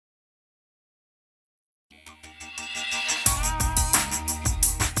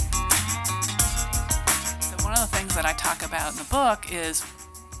I talk about in the book is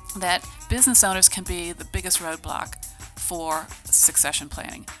that business owners can be the biggest roadblock for succession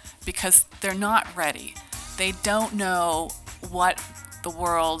planning because they're not ready. They don't know what the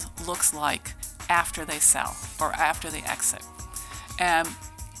world looks like after they sell or after they exit. And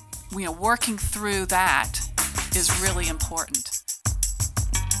working through that is really important.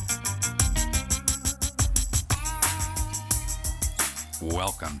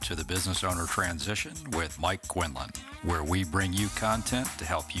 Welcome to the Business Owner Transition with Mike Quinlan, where we bring you content to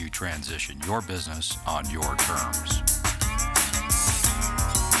help you transition your business on your terms.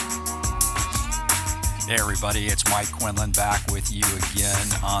 Hey everybody, it's Mike Quinlan back with you again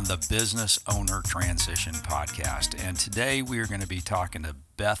on the Business Owner Transition podcast. And today we are going to be talking to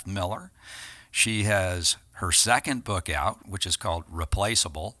Beth Miller. She has her second book out, which is called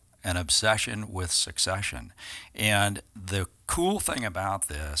Replaceable: An Obsession with Succession. And the cool thing about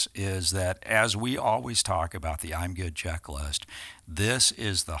this is that as we always talk about the I'm Good checklist, this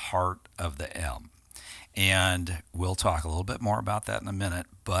is the heart of the M. And we'll talk a little bit more about that in a minute,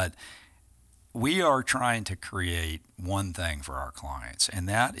 but we are trying to create one thing for our clients, and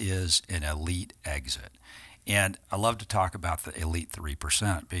that is an elite exit. And I love to talk about the elite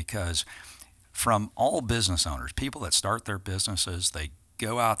 3% because from all business owners, people that start their businesses, they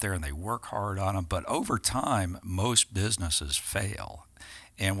go out there and they work hard on them, but over time, most businesses fail.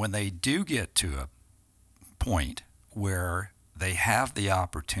 And when they do get to a point where they have the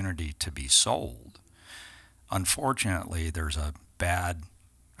opportunity to be sold, unfortunately, there's a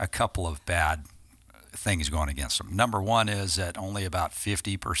couple of bad things going against them. Number one is that only about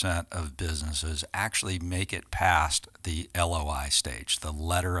 50% of businesses actually make it past the LOI stage, the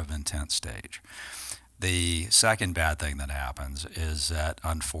letter of intent stage. The second bad thing that happens is that,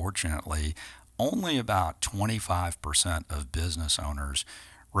 unfortunately, only about 25% of business owners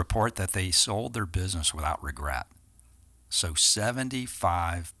report that they sold their business without regret. So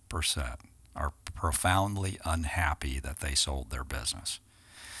 75% are profoundly unhappy that they sold their business.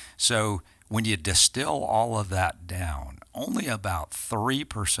 So when you distill all of that down, only about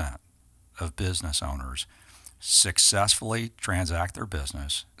 3% of business owners successfully transact their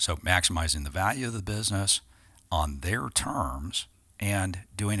business, so maximizing the value of the business on their terms and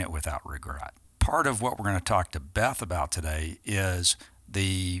doing it without regret. Part of what we're going to talk to Beth about today is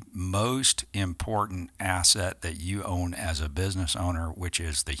the most important asset that you own as a business owner, which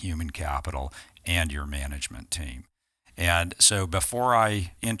is the human capital and your management team. And so before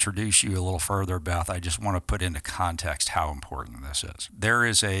I introduce you a little further, Beth, I just want to put into context how important this is. There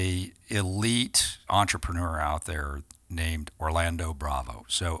is an elite entrepreneur out there named Orlando Bravo.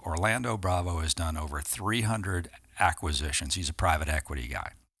 So Orlando Bravo has done over 300 acquisitions. He's a private equity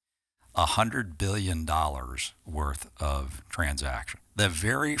guy. $100 billion worth of transaction. The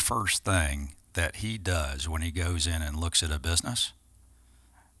very first thing that he does when he goes in and looks at a business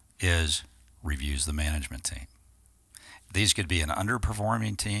is reviews the management team. These could be an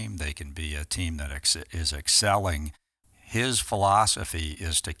underperforming team. They can be a team that is excelling. His philosophy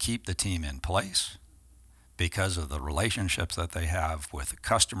is to keep the team in place because of the relationships that they have with the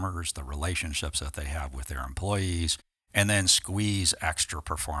customers, the relationships that they have with their employees, and then squeeze extra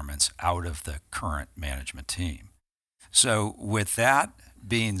performance out of the current management team. So with that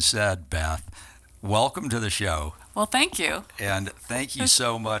being said, Beth, welcome to the show. Well, thank you. And thank you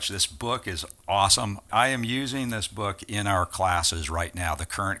so much. This book is awesome. I am using this book in our classes right now, the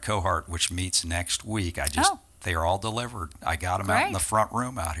current cohort, which meets next week. They are all delivered. I got them out in the front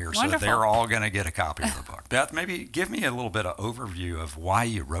room out here. Wonderful. So they're all going to get a copy of the book. Beth, maybe give me a little bit of overview of why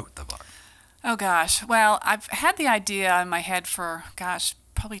you wrote the book. Oh, gosh. Well, I've had the idea in my head for,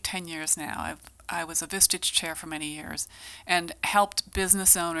 probably 10 years now. I was a Vistage chair for many years and helped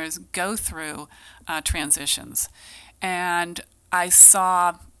business owners go through transitions. And I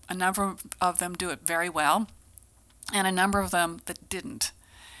saw a number of them do it very well and a number of them that didn't.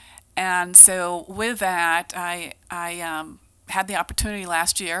 And so with that, I had the opportunity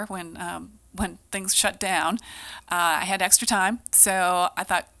last year when things shut down. I had extra time, so I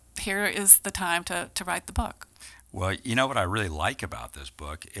thought, here is the time to write the book. Well, you know what I really like about this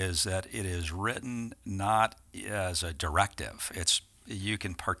book is that it is written not as a directive. You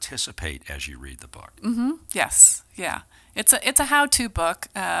can participate as you read the book. Mm-hmm. Yes, yeah. It's a how-to book.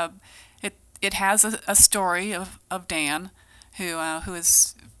 It has a story of Dan, who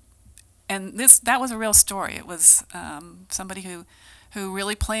is, and that was a real story. It was somebody who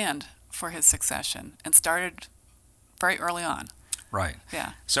really planned for his succession and started very early on. Right.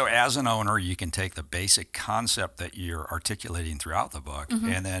 Yeah. So as an owner, you can take the basic concept that you're articulating throughout the book, mm-hmm.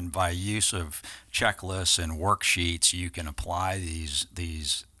 and then by use of checklists and worksheets, you can apply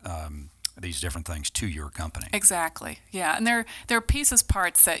these these different things to your company. Exactly. Yeah, and there are pieces,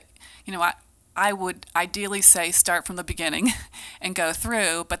 parts that, I would ideally say start from the beginning and go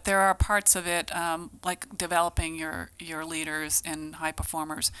through, but there are parts of it, like developing your leaders and high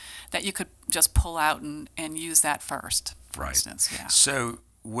performers, that you could just pull out and use that first, for instance. Yeah. So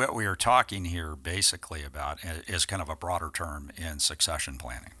what we are talking here basically about is kind of a broader term in succession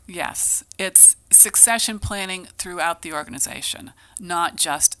planning. Yes, it's succession planning throughout the organization, not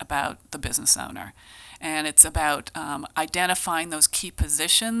just about the business owner. And it's about identifying those key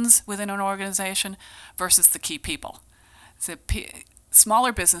positions within an organization versus the key people. So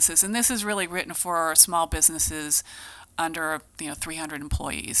smaller businesses, and this is really written for small businesses under 300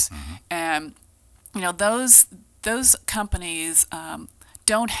 employees, and those companies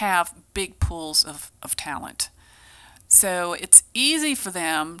don't have big pools of talent. So it's easy for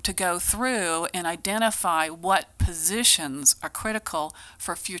them to go through and identify what positions are critical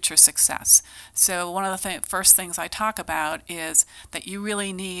for future success. So one of the first things I talk about is that you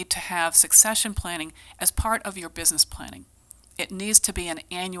really need to have succession planning as part of your business planning. It needs to be an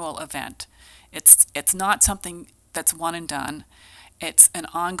annual event. It's not something that's one and done. It's an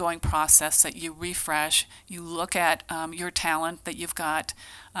ongoing process that you refresh. You look at your talent that you've got,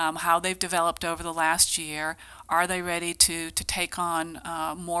 how they've developed over the last year. Are they ready to take on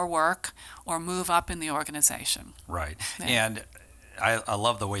more work or move up in the organization? Right. Yeah. And I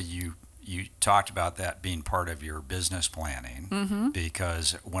love the way you talked about that being part of your business planning,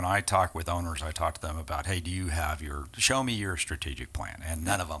 because when I talk with owners, I talk to them about, hey, show me your strategic plan, and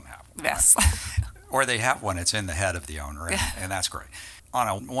none of them have one. Yes. Right? Or they have one, it's in the head of the owner, and that's great. On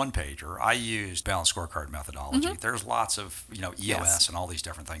a one-pager, I used balanced scorecard methodology. There's lots of, EOS and all these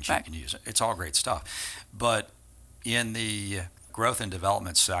different things you can use. It's all great stuff. But in the growth and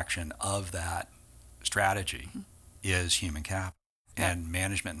development section of that strategy is human capital and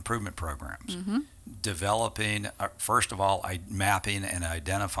management improvement programs. Developing, first of all, mapping and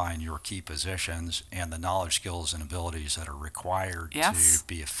identifying your key positions and the knowledge, skills, and abilities that are required to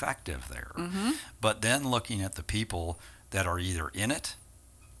be effective there. But then looking at the people that are either in it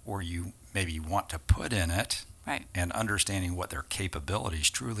or you maybe want to put in it, and understanding what their capabilities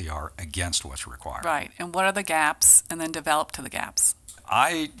truly are against what's required. Right, and what are the gaps, and then develop to the gaps.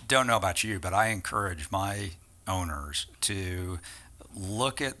 I don't know about you, but I encourage my owners to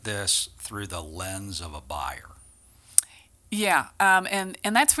look at this through the lens of a buyer. Yeah, and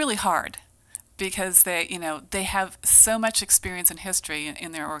that's really hard because they have so much experience and history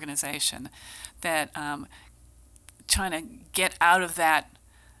in their organization that trying to get out of that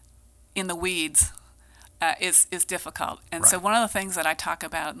in the weeds is difficult. And so one of the things that I talk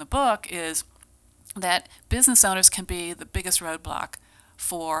about in the book is that business owners can be the biggest roadblock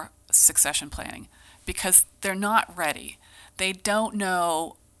for succession planning because they're not ready. They don't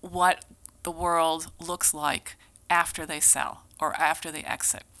know what the world looks like after they sell or after they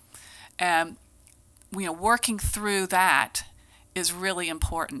exit. And working through that is really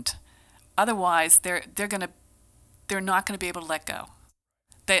important. Otherwise, they're not going to be able to let go.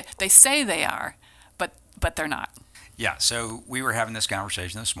 They say they are, but they're not. Yeah, so we were having this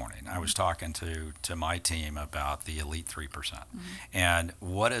conversation this morning. I was talking to my team about the elite 3%. And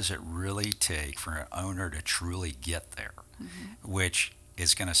what does it really take for an owner to truly get there, which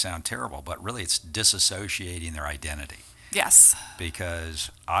is going to sound terrible, but really it's disassociating their identity. Yes. Because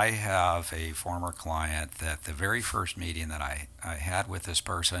I have a former client that the very first meeting that I had with this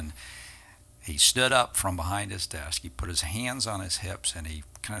person, he stood up from behind his desk, he put his hands on his hips, and he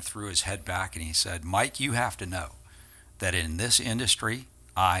kind of threw his head back and he said, Mike, you have to know that in this industry,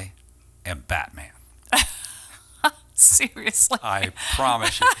 I am Batman. Seriously? I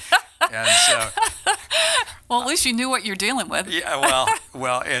promise you. And so, well, at least you knew what you're dealing with. Yeah,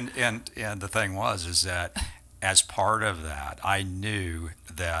 well, and the thing is that as part of that, I knew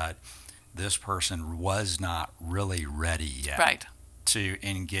that this person was not really ready yet to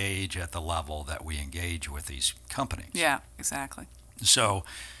engage at the level that we engage with these companies. Yeah, exactly. So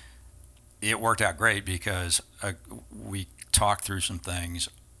it worked out great because we talked through some things.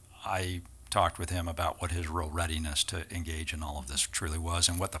 I talked with him about what his real readiness to engage in all of this truly was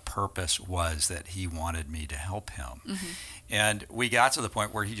and what the purpose was that he wanted me to help him. And we got to the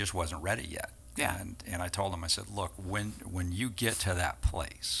point where he just wasn't ready yet. Yeah. And I told him, I said, look, when you get to that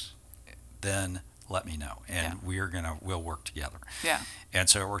place, then let me know, and we'll work together. Yeah. And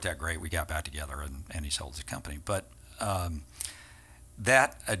so it worked out great. We got back together, and he sold his company. But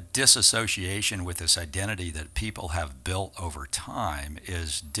that a disassociation with this identity that people have built over time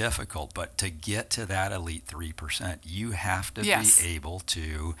is difficult. But to get to that elite 3%, you have to be able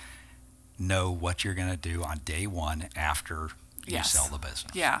to know what you're going to do on day one after you Yes. sell the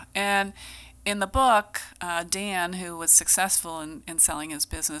business. Yeah. And in the book, Dan, who was successful in selling his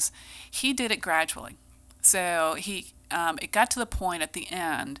business, he did it gradually. So it got to the point at the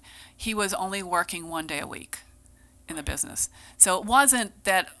end, he was only working 1 day a week in the business. So it wasn't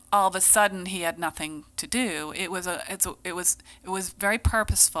that all of a sudden he had nothing to do. It was very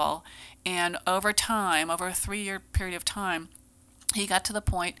purposeful, and over time, over a 3-year period of time, he got to the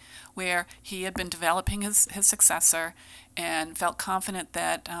point where he had been developing his successor and felt confident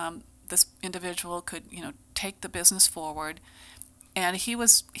that this individual could, take the business forward. And he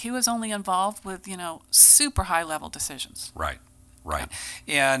was only involved with, super high level decisions. Right.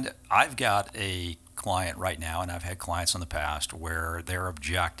 And I've got a client right now, and I've had clients in the past where their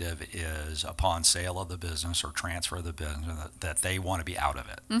objective is upon sale of the business or transfer of the business that they want to be out of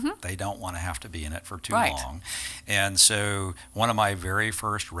it. Mm-hmm. They don't want to have to be in it for too Right. long. And so one of my very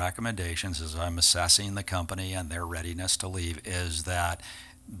first recommendations as I'm assessing the company and their readiness to leave is that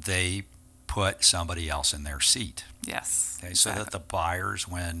they put somebody else in their seat. Yes. Okay, so that the buyers,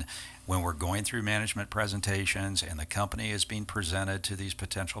 when we're going through management presentations and the company is being presented to these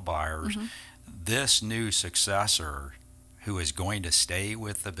potential buyers, Mm-hmm. this new successor who is going to stay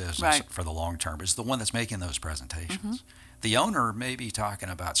with the business Right. for the long term is the one that's making those presentations. Mm-hmm. The owner may be talking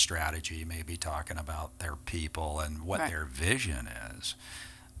about strategy, may be talking about their people and what Right. their vision is,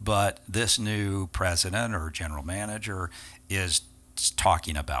 but this new president or general manager is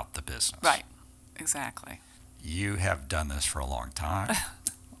talking about the business. Right. Exactly. You have done this for a long time.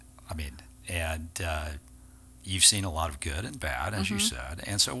 I mean, and you've seen a lot of good and bad, as you Mm-hmm. said.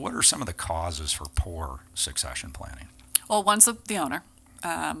 And so, what are some of the causes for poor succession planning? Well, one's the owner,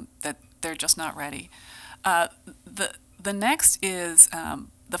 that they're just not ready. The next is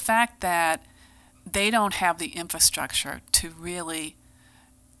the fact that they don't have the infrastructure to really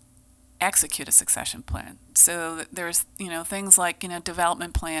execute a succession plan. So there's things like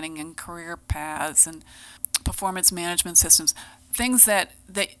development planning and career paths and performance management systems, things that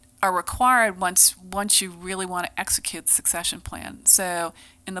are required once you really want to execute the succession plan. So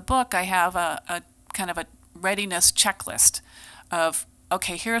in the book, I have a kind of a readiness checklist of,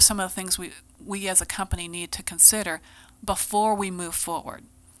 okay, here are some of the things we as a company need to consider before we move forward.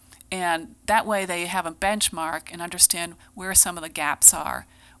 And that way they have a benchmark and understand where some of the gaps are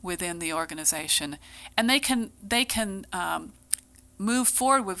within the organization. And they can move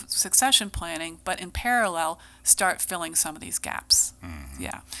forward with succession planning, but in parallel, start filling some of these gaps. Mm-hmm.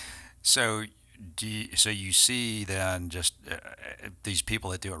 Yeah. So, you see then just these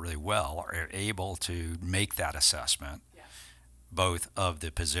people that do it really well are able to make that assessment, Yes. both of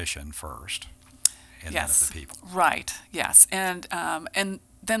the position first and Yes. then of the people. Right. Yes. And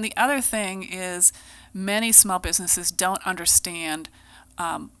then the other thing is many small businesses don't understand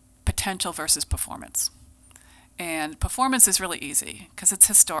potential versus performance. And performance is really easy because it's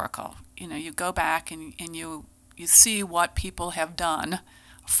historical. You go back and you see what people have done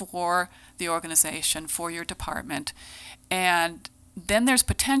for the organization, for your department. And then there's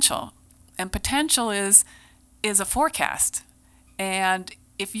potential. And potential is a forecast. And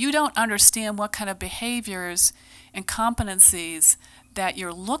if you don't understand what kind of behaviors and competencies that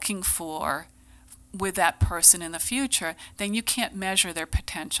you're looking for with that person in the future, then you can't measure their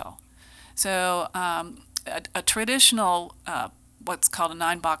potential. So a traditional, what's called a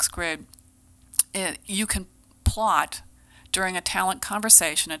 9-box grid, you can plot during a talent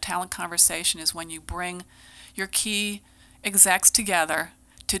conversation. A talent conversation is when you bring your key execs together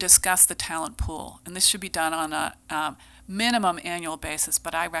to discuss the talent pool. And this should be done on a minimum annual basis,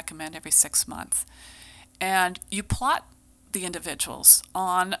 but I recommend every 6 months. And you plot the individuals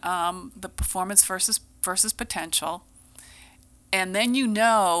on the performance versus potential, and then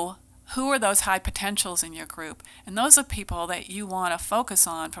who are those high potentials in your group. And those are people that you want to focus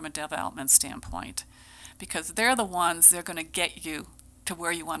on from a development standpoint, because they're the ones that are going to get you to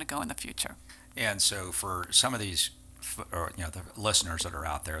where you want to go in the future. And so for some of these, the listeners that are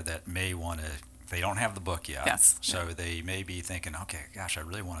out there that may want to, they don't have the book yet. Yes. So they may be thinking, okay, gosh, I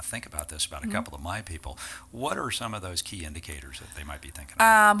really want to think about this about a couple of my people. What are some of those key indicators that they might be thinking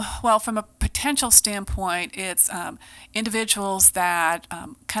about? Well, from a potential standpoint, it's individuals that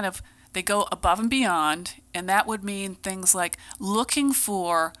they go above and beyond, and that would mean things like looking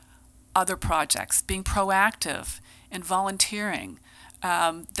for other projects, being proactive and volunteering,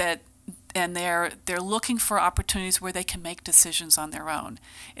 and they're looking for opportunities where they can make decisions on their own.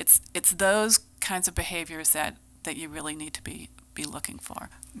 It's those kinds of behaviors that you really need to be looking for.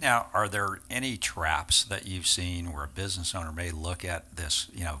 Now, are there any traps that you've seen where a business owner may look at this,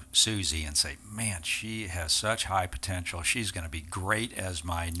 Susie, and say, man, she has such high potential. She's going to be great as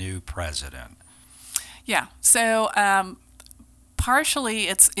my new president? Yeah. So partially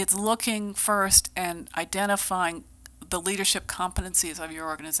it's looking first and identifying the leadership competencies of your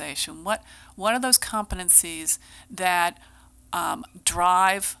organization. What are those competencies that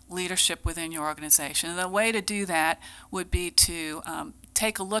drive leadership within your organization? And the way to do that would be to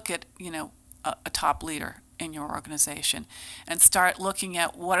take a look at a top leader in your organization and start looking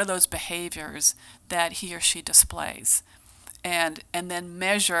at what are those behaviors that he or she displays, and then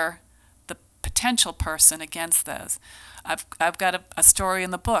measure the potential person against those. I've got a story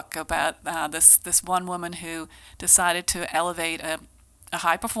in the book about this one woman who decided to elevate a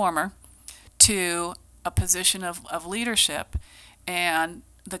high performer to a position of leadership, and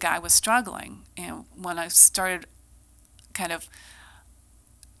the guy was struggling. And when I started kind of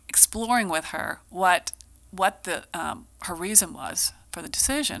exploring with her what the her reason was for the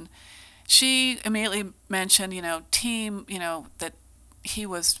decision, she immediately mentioned, team, that he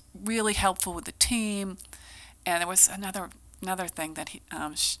was really helpful with the team, and there was another thing that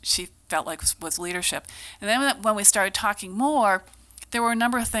she felt like was leadership. And then when we started talking more, there were a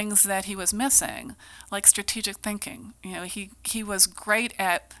number of things that he was missing, like strategic thinking. He was great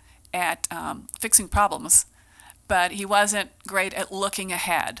at fixing problems, but he wasn't great at looking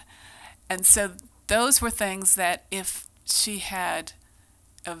ahead. And so those were things that if she had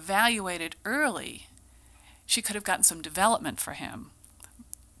evaluated early, she could have gotten some development for him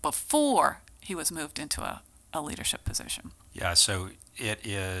before he was moved into a leadership position. Yeah, so it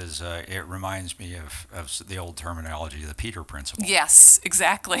is. It reminds me of the old terminology, the Peter Principle. Yes,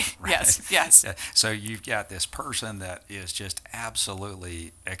 exactly. Right? Yes. Yeah. So you've got this person that is just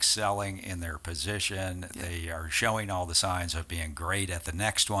absolutely excelling in their position. Yeah. They are showing all the signs of being great at the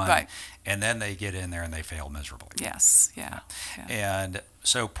next one, right? And then they get in there and they fail miserably. Yes. Yeah. And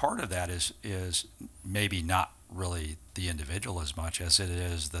so part of that is maybe not really the individual as much as it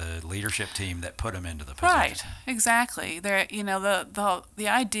is the leadership team that put them into the position. Right, exactly. There, the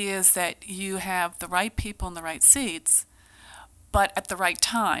idea is that you have the right people in the right seats, but at the right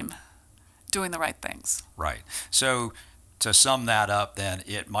time, doing the right things. Right. So to sum that up, then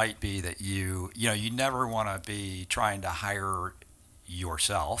it might be that you never want to be trying to hire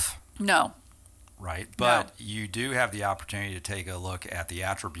yourself. No. Right, but you do have the opportunity to take a look at the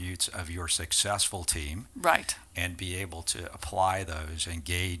attributes of your successful team, right, and be able to apply those,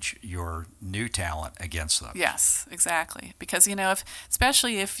 engage your new talent against them. Yes, exactly. Because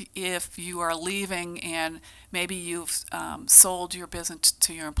especially if you are leaving and maybe you've sold your business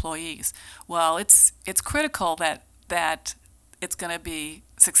to your employees, well, it's critical that it's going to be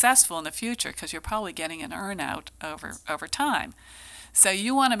successful in the future because you're probably getting an earnout over time. So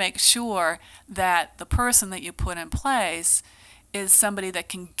you want to make sure that the person that you put in place is somebody that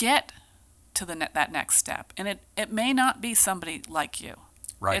can get to that next step, and it may not be somebody like you.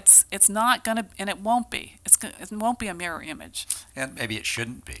 Right. It's not going to, and it won't be. It won't be a mirror image. And maybe it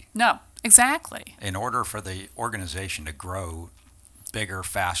shouldn't be. No, exactly. In order for the organization to grow bigger,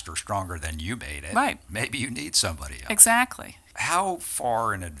 faster, stronger than you made it, right, maybe you need somebody else. Exactly. How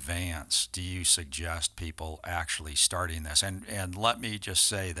far in advance do you suggest people actually starting this? And let me just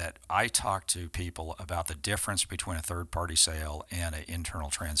say that I talk to people about the difference between a third-party sale and an internal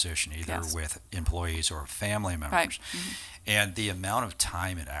transition, either with employees or family members, right. Mm-hmm. And the amount of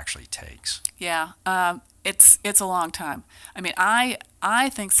time it actually takes. Yeah, it's a long time. I mean, I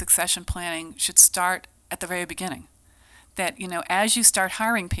think succession planning should start at the very beginning. That as you start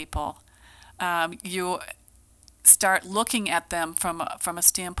hiring people, you start looking at them from a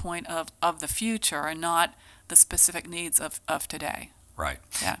standpoint of the future and not the specific needs of today. Right.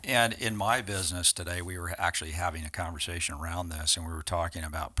 Yeah. And in my business today, we were actually having a conversation around this, and we were talking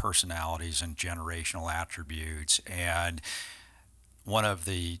about personalities and generational attributes. And one of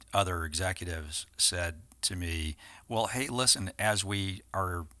the other executives said to me, well, hey, listen, as we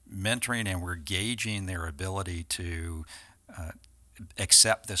are mentoring and we're gauging their ability to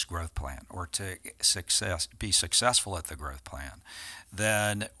accept this growth plan or to be successful at the growth plan,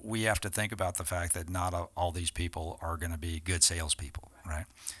 then we have to think about the fact that not all these people are going to be good salespeople, right?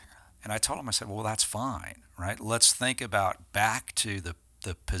 And I told him, I said, well, that's fine, right? Let's think about back to the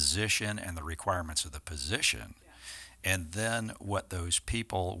position and the requirements of the position, and then what those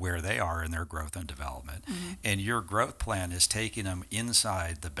people, where they are in their growth and development. Mm-hmm. And your growth plan is taking them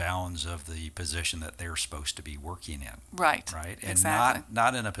inside the bounds of the position that they're supposed to be working in. Right. Right. And exactly.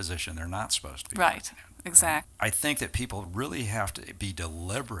 not in a position they're not supposed to be right. working in. Exactly. I think that people really have to be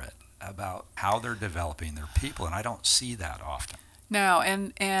deliberate about how they're developing their people, and I don't see that often. No,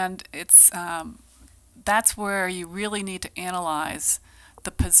 and it's that's where you really need to analyze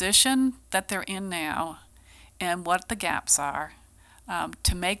the position that they're in now and what the gaps are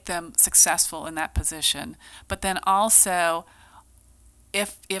to make them successful in that position. But then also,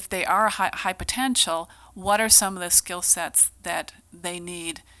 if they are high potential, what are some of the skill sets that they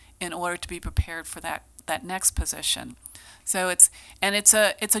need in order to be prepared for that next position? So it's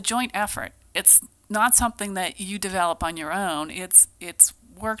a joint effort. It's not something that you develop on your own. It's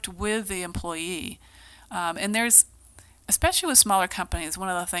worked with the employee, and there's, especially with smaller companies, one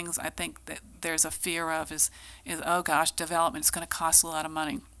of the things I think that there's a fear of is oh gosh, development is going to cost a lot of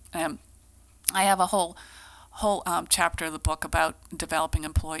money. I have a whole chapter of the book about developing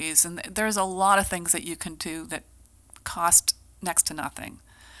employees, and there's a lot of things that you can do that cost next to nothing.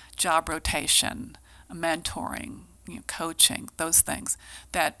 Job rotation, mentoring, coaching, those things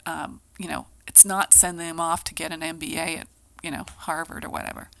that it's not sending them off to get an MBA at Harvard or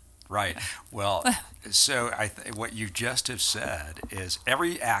whatever. Right. Well, so what you just have said is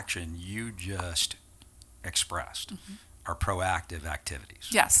every action you just expressed are proactive activities.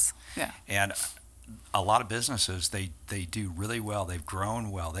 Yes. Yeah. And a lot of businesses, they do really well. They've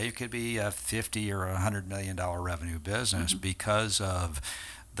grown well. They could be a $50 or $100 million revenue business because of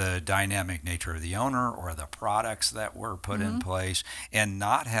the dynamic nature of the owner or the products that were put in place, and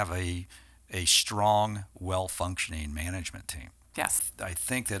not have a strong, well-functioning management team. Yes. I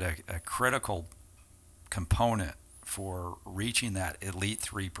think that a critical component for reaching that elite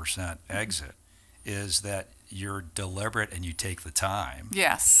 3% exit is that you're deliberate and you take the time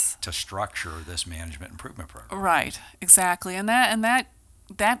Yes. to structure this management improvement program. Right. Exactly. And that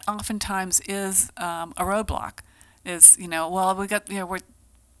oftentimes is a roadblock. Is well,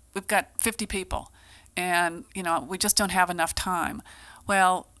 we've got 50 people, and we just don't have enough time.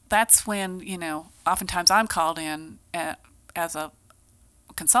 Well, that's when oftentimes I'm called in as a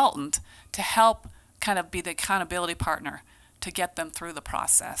consultant to help kind of be the accountability partner to get them through the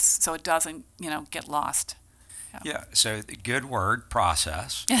process so it doesn't get lost. Yeah, so good word,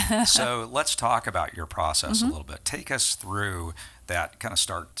 process. So let's talk about your process a little bit. Take us through that kind of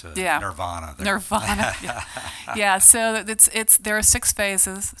start to nirvana there. Nirvana, yeah. So there are 6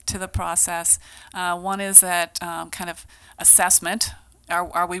 phases to the process. One is that kind of assessment.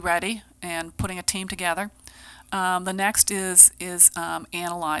 Are we ready? And putting a team together. The next is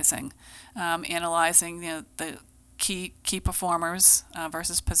analyzing, the key performers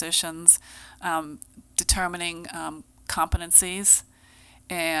versus positions, determining competencies,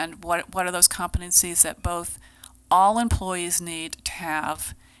 and what are those competencies that both all employees need to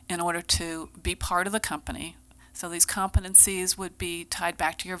have in order to be part of the company. So these competencies would be tied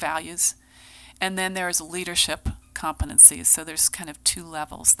back to your values, and then there's leadership competencies. So there's kind of 2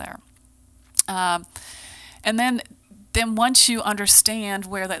 levels there. And then once you understand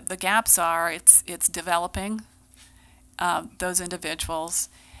where the gaps are, it's developing those individuals.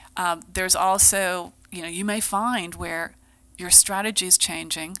 There's also, you may find where your strategy is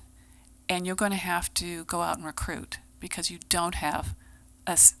changing, and you're going to have to go out and recruit because you don't have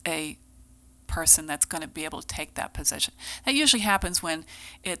a person that's going to be able to take that position. That usually happens when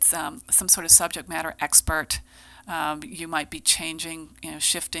it's some sort of subject matter expert. You might be changing,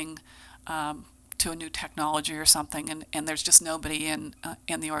 shifting to a new technology or something, and there's just nobody in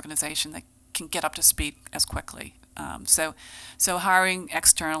the organization that can get up to speed as quickly. So hiring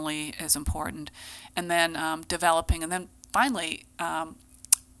externally is important, and then developing, and then finally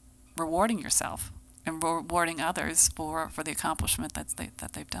rewarding yourself and rewarding others for the accomplishment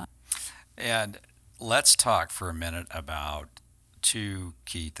that they've done. And let's talk for a minute about 2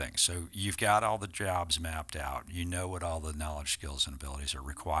 key things. So you've got all the jobs mapped out. You know what all the knowledge, skills, and abilities are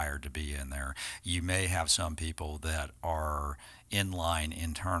required to be in there. You may have some people that are in line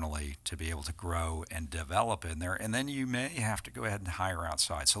internally to be able to grow and develop in there, and then you may have to go ahead and hire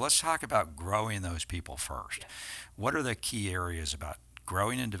outside. So let's talk about growing those people first. What are the key areas about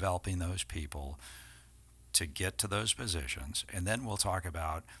growing and developing those people to get to those positions? And then we'll talk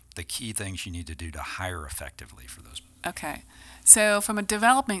about the key things you need to do to hire effectively for those. Okay. So from a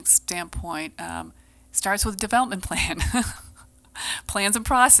development standpoint, starts with a development plan. Plans and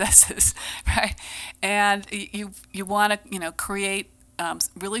processes, right? And you want to create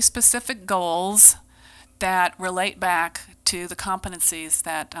really specific goals that relate back to the competencies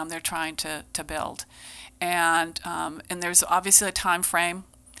that they're trying to build, and there's obviously a time frame.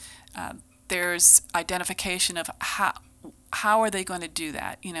 There's identification of how are they going to do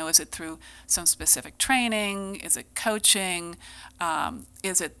that? Is it through some specific training? Is it coaching?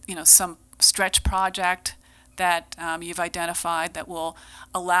 Is it some stretch project that you've identified that will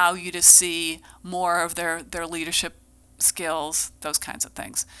allow you to see more of their leadership skills, those kinds of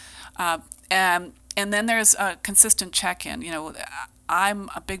things. And then there's a consistent check-in. I'm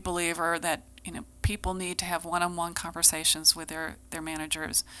a big believer that people need to have one-on-one conversations with their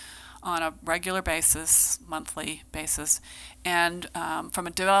managers on a regular basis, monthly basis. And from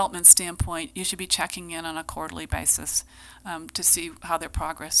a development standpoint, you should be checking in on a quarterly basis to see how their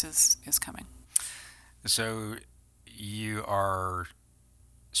progress is coming. So you are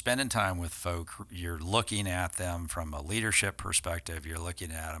spending time with folk, you're looking at them from a leadership perspective, you're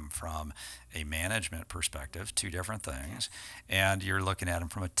looking at them from a management perspective, two different things, and you're looking at them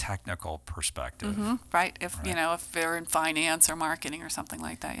from a technical perspective. Right? If they're in finance or marketing or something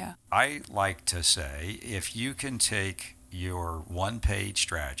like that, yeah. I like to say if you can take your one-page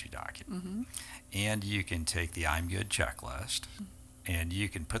strategy document and you can take the I'm Good checklist and you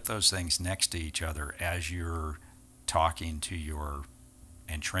can put those things next to each other as you're talking to your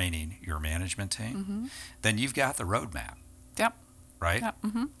and training your management team, then you've got the roadmap. Yep. Right? Yep.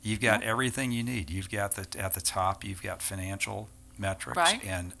 You've got everything you need. You've got at the top, you've got financial metrics Right.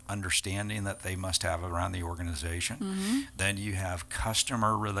 and understanding that they must have around the organization. Then you have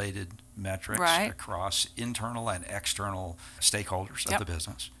customer related metrics Right. across internal and external stakeholders of Yep. the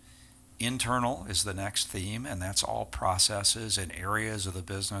business. Internal is the next theme, and that's all processes and areas of the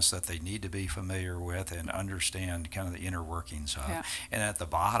business that they need to be familiar with and understand kind of the inner workings of. Yeah. And at the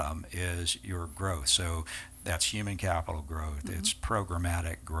bottom is your growth. So that's human capital growth, it's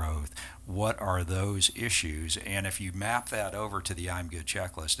programmatic growth. What are those issues? And if you map that over to the I'm Good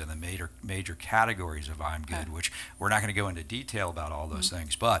checklist and the major categories of I'm Good, Okay. which we're not going to go into detail about all those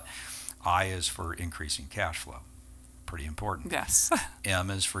things, but I is for increasing cash flow. Pretty important. Yes. M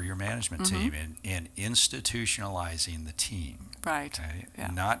is for your management team and institutionalizing the team. Right. Okay? Yeah.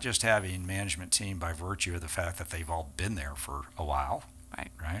 Not just having management team by virtue of the fact that they've all been there for a while,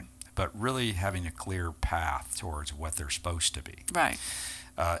 right? But really having a clear path towards what they're supposed to be. Right.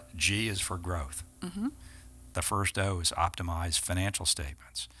 G is for growth. The first O is optimize financial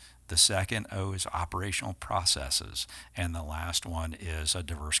statements. The second O is operational processes. And the last one is a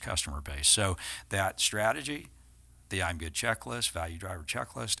diverse customer base. So that strategy, the I'm Good checklist, value driver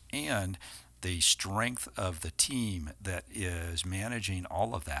checklist, and the strength of the team that is managing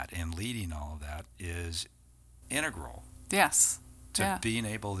all of that and leading all of that is integral Yes. to Yeah. being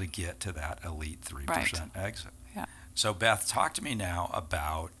able to get to that elite 3% exit. Yeah. So Beth, talk to me now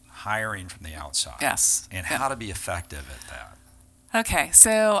about hiring from the outside. Yes. And Yeah. how to be effective at that. Okay,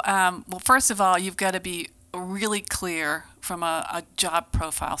 so well, first of all, you've got to be really clear from a job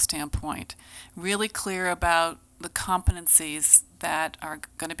profile standpoint, really clear about the competencies that are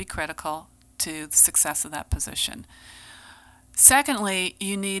going to be critical to the success of that position. Secondly,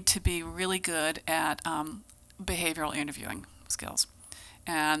 you need to be really good at behavioral interviewing skills.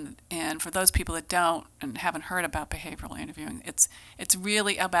 And for those people that don't and haven't heard about behavioral interviewing, it's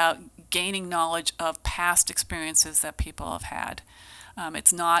really about gaining knowledge of past experiences that people have had.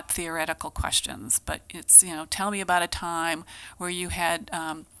 It's not theoretical questions, but it's, tell me about a time where you had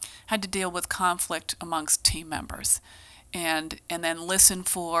to deal with conflict amongst team members, and then listen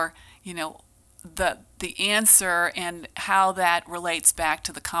for, the answer and how that relates back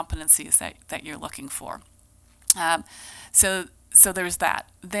to the competencies that you're looking for. So there's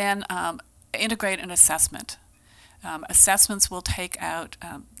that. Then integrate an assessment. Assessments will take out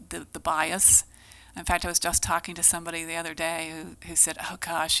the bias. In fact, I was just talking to somebody the other day who said, oh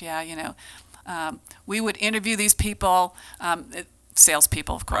gosh, yeah, we would interview these people,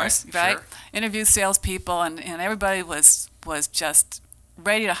 salespeople, of course, right? Sure. Interview salespeople, and everybody was just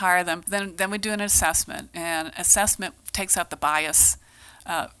ready to hire them. Then we do an assessment, and assessment takes out the bias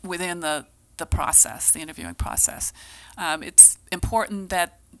within the process, the interviewing process. It's important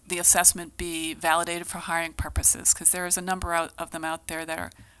that the assessment be validated for hiring purposes, because there is a number of them out there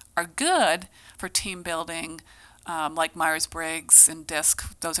that are good for team building, like Myers-Briggs and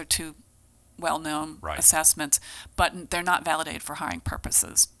DISC. Those are two well-known assessments, but they're not validated for hiring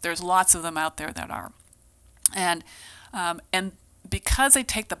purposes. There's lots of them out there that are. And because they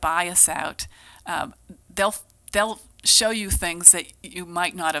take the bias out, they'll show you things that you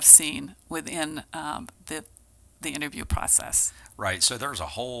might not have seen within the interview process. Right. So there's a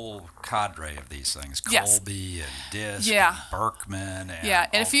whole cadre of these things, Yes. Colby and DISC Yeah. and Berkman. And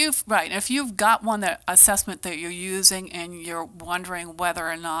And if you've got one assessment that you're using and you're wondering whether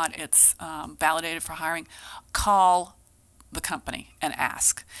or not it's validated for hiring, call the company and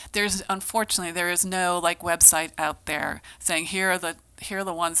ask. Unfortunately there is no website out there saying here are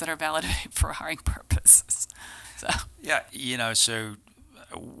the ones that are validated for hiring purposes. So Yeah, so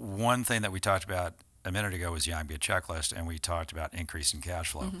one thing that we talked about a minute ago was the I'm Good checklist, and we talked about increasing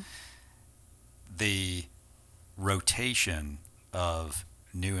cash flow. The rotation of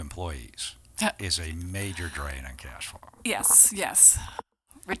new employees is a major drain on cash flow. Yes.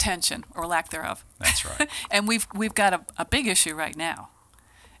 Retention or lack thereof. That's right. And we've got a big issue right now.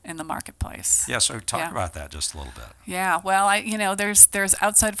 in the marketplace. Yeah, so talk about that just a little bit. Yeah, well, there's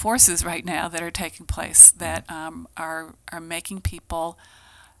outside forces right now that are taking place that are making people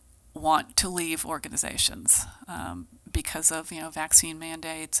want to leave organizations because of vaccine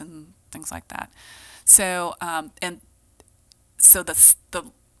mandates and things like that. So so the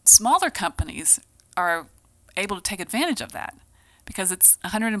smaller companies are able to take advantage of that because it's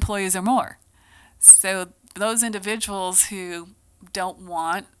 100 employees or more. So those individuals who don't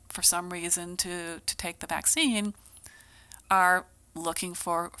want, for some reason, to take the vaccine are looking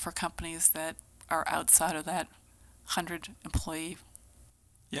for companies that are outside of that 100 employee.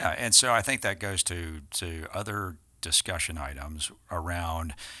 Yeah, and so I think that goes to other discussion items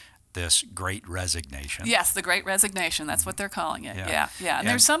around this great resignation. Yes, the great resignation. That's what they're calling it. Yeah. Yeah. And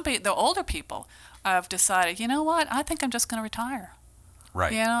there's the older people have decided, you know what, I think I'm just going to retire.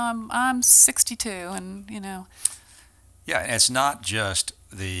 Right. I'm 62 and, Yeah, and it's not just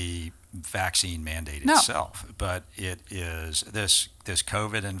the vaccine mandate itself, but it is this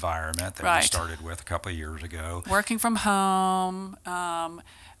COVID environment that we started with a couple of years ago. Working from home,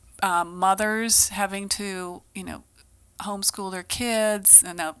 mothers having to, homeschool their kids.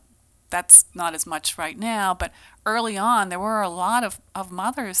 And now that's not as much right now, but early on there were a lot of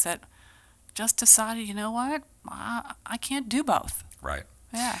mothers that just decided, you know what, I can't do both. Right.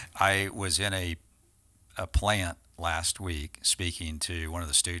 Yeah. I was in a plant last week speaking to one of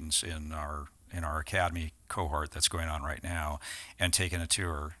the students in our academy cohort that's going on right now and taking a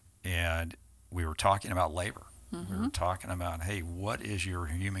tour, and we were talking about labor. We were talking about, hey, what is your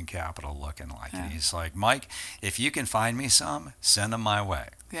human capital looking like? Yeah. And he's like, Mike, if you can find me some, send them my way.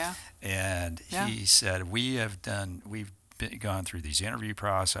 Yeah. And he said, we've gone through these interview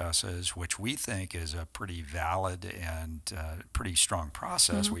processes, which we think is a pretty valid and pretty strong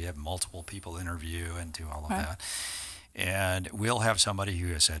process. We have multiple people interview and do all of that. And we'll have somebody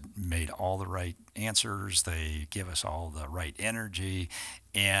who has made all the right answers. They give us all the right energy,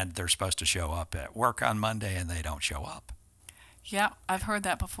 and they're supposed to show up at work on Monday, and they don't show up. Yeah, I've heard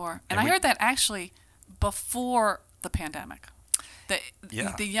that before. And I heard that actually before the pandemic.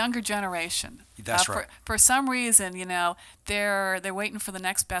 The younger generation. That's right. For some reason, they're waiting for the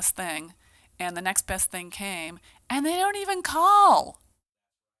next best thing, and the next best thing came, and they don't even call.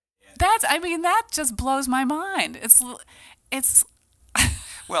 That just blows my mind. It's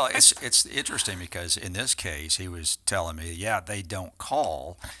Well, it's interesting because in this case, he was telling me, they don't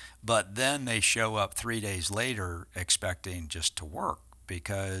call, but then they show up 3 days later expecting just to work.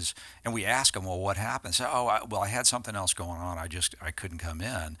 And we ask them, well, what happened? So, I had something else going on. I couldn't come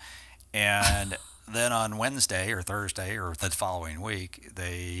in. And then on Wednesday or Thursday or the following week,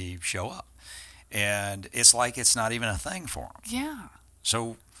 they show up. And it's like it's not even a thing for them. Yeah.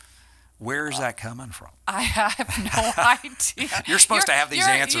 So where is that coming from? I have no idea. You're supposed to have these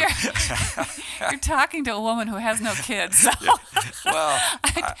answers. You're talking to a woman who has no kids. So. Well,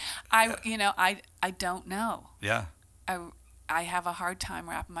 I don't know. Yeah. I have a hard time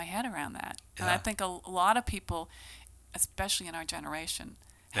wrapping my head around that. Yeah. And I think a lot of people, especially in our generation,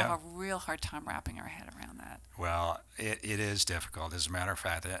 have a real hard time wrapping our head around that. Well, it is difficult, as a matter of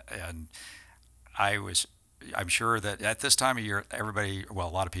fact. And I'm sure that at this time of year, a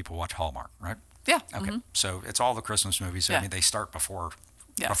lot of people watch Hallmark, right? Yeah. Okay. So it's all the Christmas movies. Yeah. They start before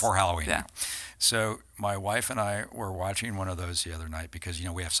Yes. Halloween. Yeah. So my wife and I were watching one of those the other night because,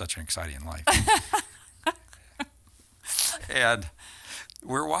 we have such an exciting life. And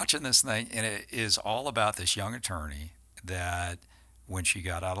we're watching this thing, and it is all about this young attorney that, when she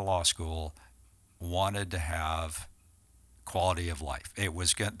got out of law school, wanted to have quality of life.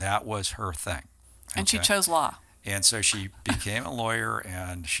 That was her thing. And she chose law. And so she became a lawyer,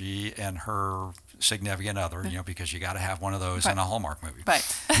 and she and her significant other, because you got to have one of those in a Hallmark movie. Right.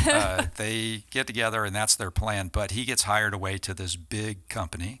 They get together, and that's their plan. But he gets hired away to this big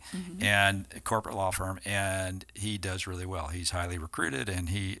company and a corporate law firm, and he does really well. He's highly recruited, and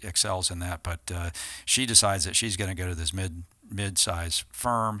he excels in that. But she decides that she's going to go to this mid-size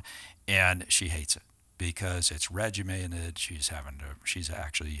firm, and she hates it because it's regimented. She's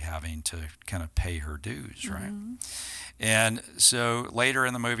actually having to kind of pay her dues, right? And so later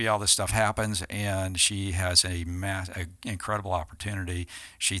in the movie, all this stuff happens, and she has an incredible opportunity.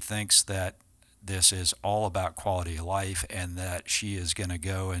 She thinks that this is all about quality of life, and that she is going to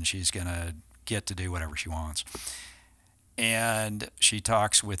go and she's going to get to do whatever she wants. And she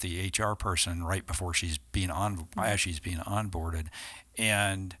talks with the HR person right before as she's being onboarded,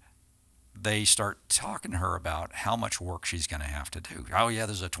 and they start talking to her about how much work she's going to have to do. Oh, yeah,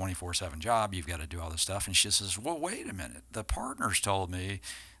 there's a 24/7 job. You've got to do all this stuff. And she says, well, wait a minute. The partners told me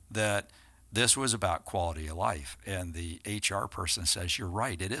that this was about quality of life. And the HR person says, you're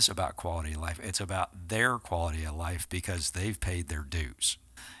right, it is about quality of life. It's about their quality of life because they've paid their dues.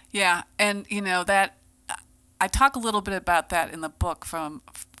 Yeah, and that I talk a little bit about that in the book from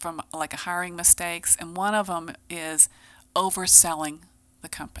like a hiring mistakes, and one of them is overselling the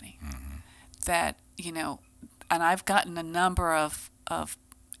company. That and I've gotten a number of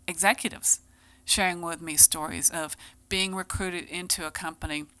executives sharing with me stories of being recruited into a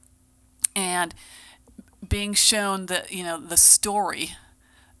company and being shown the story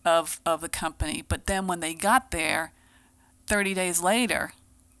of the company, but then when they got there 30 days later,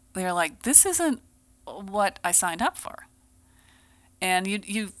 they're like, this isn't what I signed up for. And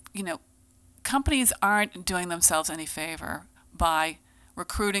companies aren't doing themselves any favor by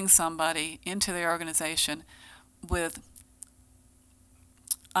recruiting somebody into their organization with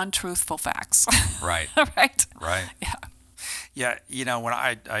untruthful facts. Right. Right? Right. Yeah. Yeah, when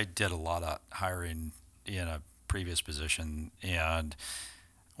I did a lot of hiring in a previous position, and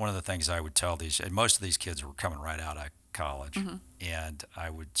one of the things I would tell and most of these kids were coming right out of college, and I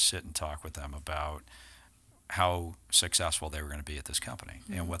would sit and talk with them about how successful they were going to be at this company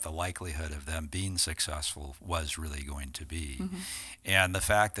and what the likelihood of them being successful was really going to be. And the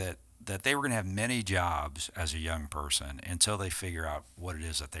fact that they were going to have many jobs as a young person until they figure out what it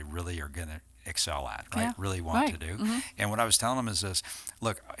is that they really are going to excel at, right? Yeah. Really want Right. to do. And what I was telling them is this: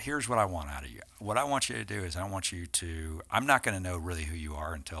 look, here's what I want out of you. What I want you to do is I'm not going to know really who you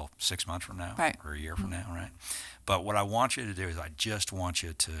are until 6 months from now, Right. or a year from now, right? But what I want you to do is I just want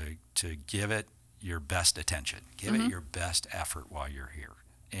you to give it your best attention, give it your best effort while you're here.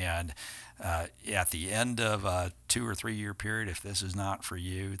 And at the end of a 2 or 3 year period, if this is not for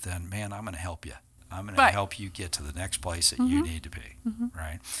you, then man, I'm going to help you. I'm going to Right. help you get to the next place that you need to be,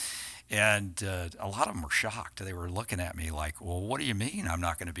 right? And a lot of them were shocked. They were looking at me like, well, what do you mean I'm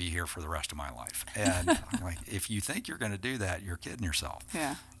not going to be here for the rest of my life? And I'm like, if you think you're going to do that, you're kidding yourself.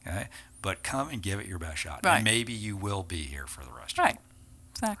 Yeah. Okay? But come and give it your best shot. Right. And maybe you will be here for the rest of Right.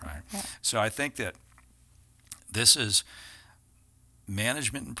 your life. Exactly. Right? Yeah. So I think that this is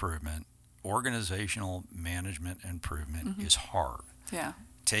management improvement, organizational management improvement is hard. Yeah.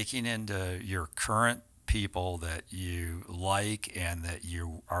 Taking into your current people that you like and that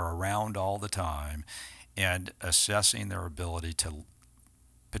you are around all the time and assessing their ability to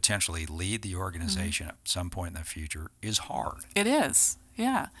potentially lead the organization at some point in the future is hard. It is.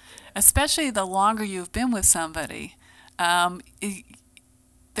 Yeah. Especially the longer you've been with somebody,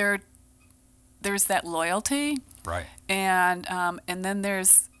 there's that loyalty, Right. and then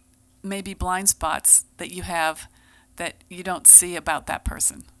there's maybe blind spots that you have that you don't see about that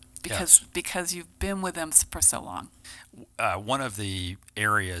person because you've been with them for so long. One of the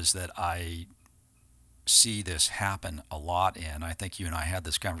areas that I see this happen a lot in, I think you and I had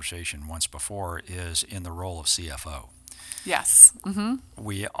this conversation once before, is in the role of CFO. Yes.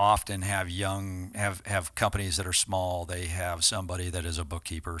 We often have have companies that are small. They have somebody that is a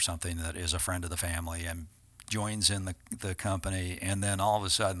bookkeeper or something that is a friend of the family and joins in the company, and then all of a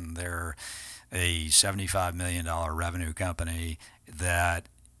sudden they're a $75 million revenue company that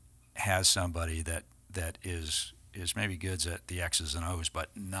has somebody that is maybe good at the X's and O's, but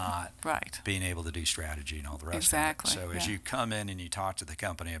not Right. being able to do strategy and all the rest Exactly. of it. So as Yeah. you come in and you talk to the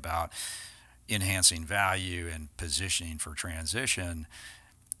company about enhancing value and positioning for transition,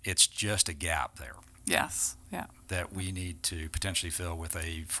 it's just a gap there Yes. Yeah. that we need to potentially fill with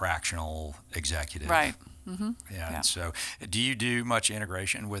a fractional executive. Right. Yeah. Yeah. So do you do much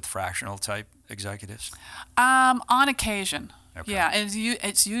integration with fractional type executives? On occasion. Okay. Yeah, and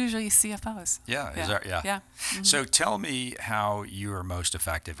it's usually CFOs. Yeah. Yeah. Is that, yeah. Yeah. So tell me how you are most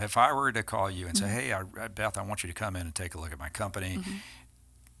effective. If I were to call you and say, hey, Beth, I want you to come in and take a look at my company,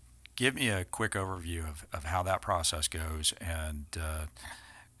 give me a quick overview of how that process goes and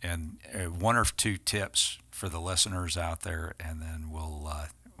one or two tips for the listeners out there, and then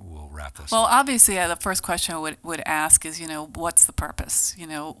we'll wrap this Well, up. obviously, the first question I would ask is, what's the purpose?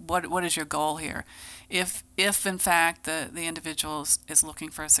 What is your goal here? If in fact the individual is looking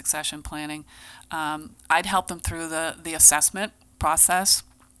for succession planning, I'd help them through the assessment process.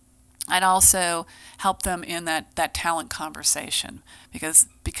 I'd also help them in that talent conversation because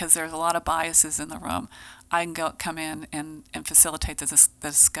there's a lot of biases in the room. I can come in and facilitate the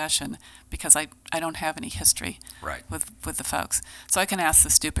discussion because I don't have any history Right. with the folks. So I can ask the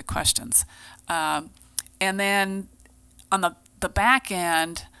stupid questions. And then on the back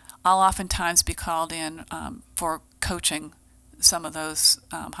end, I'll oftentimes be called in for coaching some of those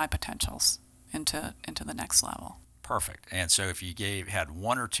high potentials into the next level. Perfect. And so if you had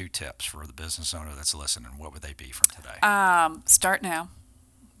one or two tips for the business owner that's listening, what would they be from today? Start now.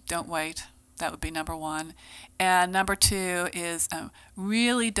 Don't wait. That would be number one. And number two is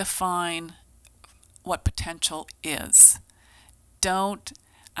really define what potential is. Don't,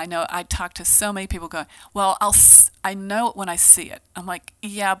 I know I talk to so many people going, well, I know it when I see it. I'm like,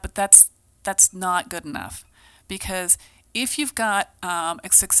 yeah, but that's not good enough. Because if you've got a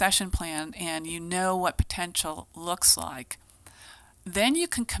succession plan and you know what potential looks like, then you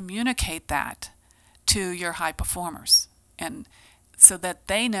can communicate that to your high performers, and so that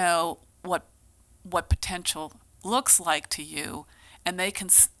they know what potential looks like to you, and they can,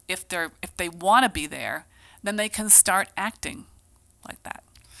 if they want to be there, then they can start acting like that.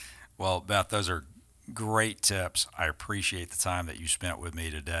 Well, Beth, those are great tips. I appreciate the time that you spent with me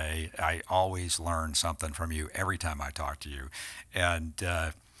today. I always learn something from you every time I talk to you. And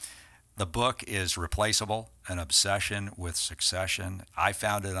the book is Replaceable, An Obsession with Succession. I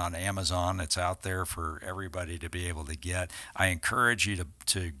found it on Amazon. It's out there for everybody to be able to get. I encourage you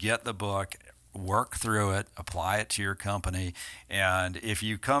to get the book, work through it, apply it to your company. And if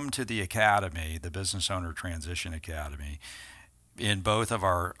you come to the Academy, the Business Owner Transition Academy, in both of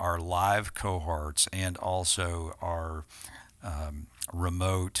our live cohorts and also our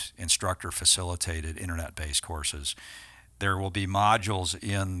remote instructor facilitated internet-based courses, there will be modules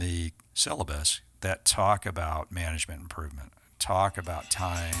in the syllabus that talk about management improvement, talk about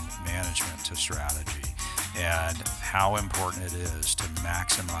tying management to strategy, and how important it is to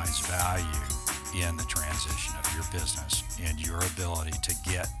maximize value in the transition of your business and your ability to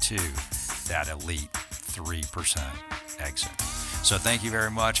get to that elite 3% exit. So thank you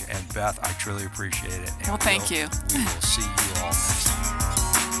very much. And Beth, I truly appreciate it. And well, thank you. We will see you all next time.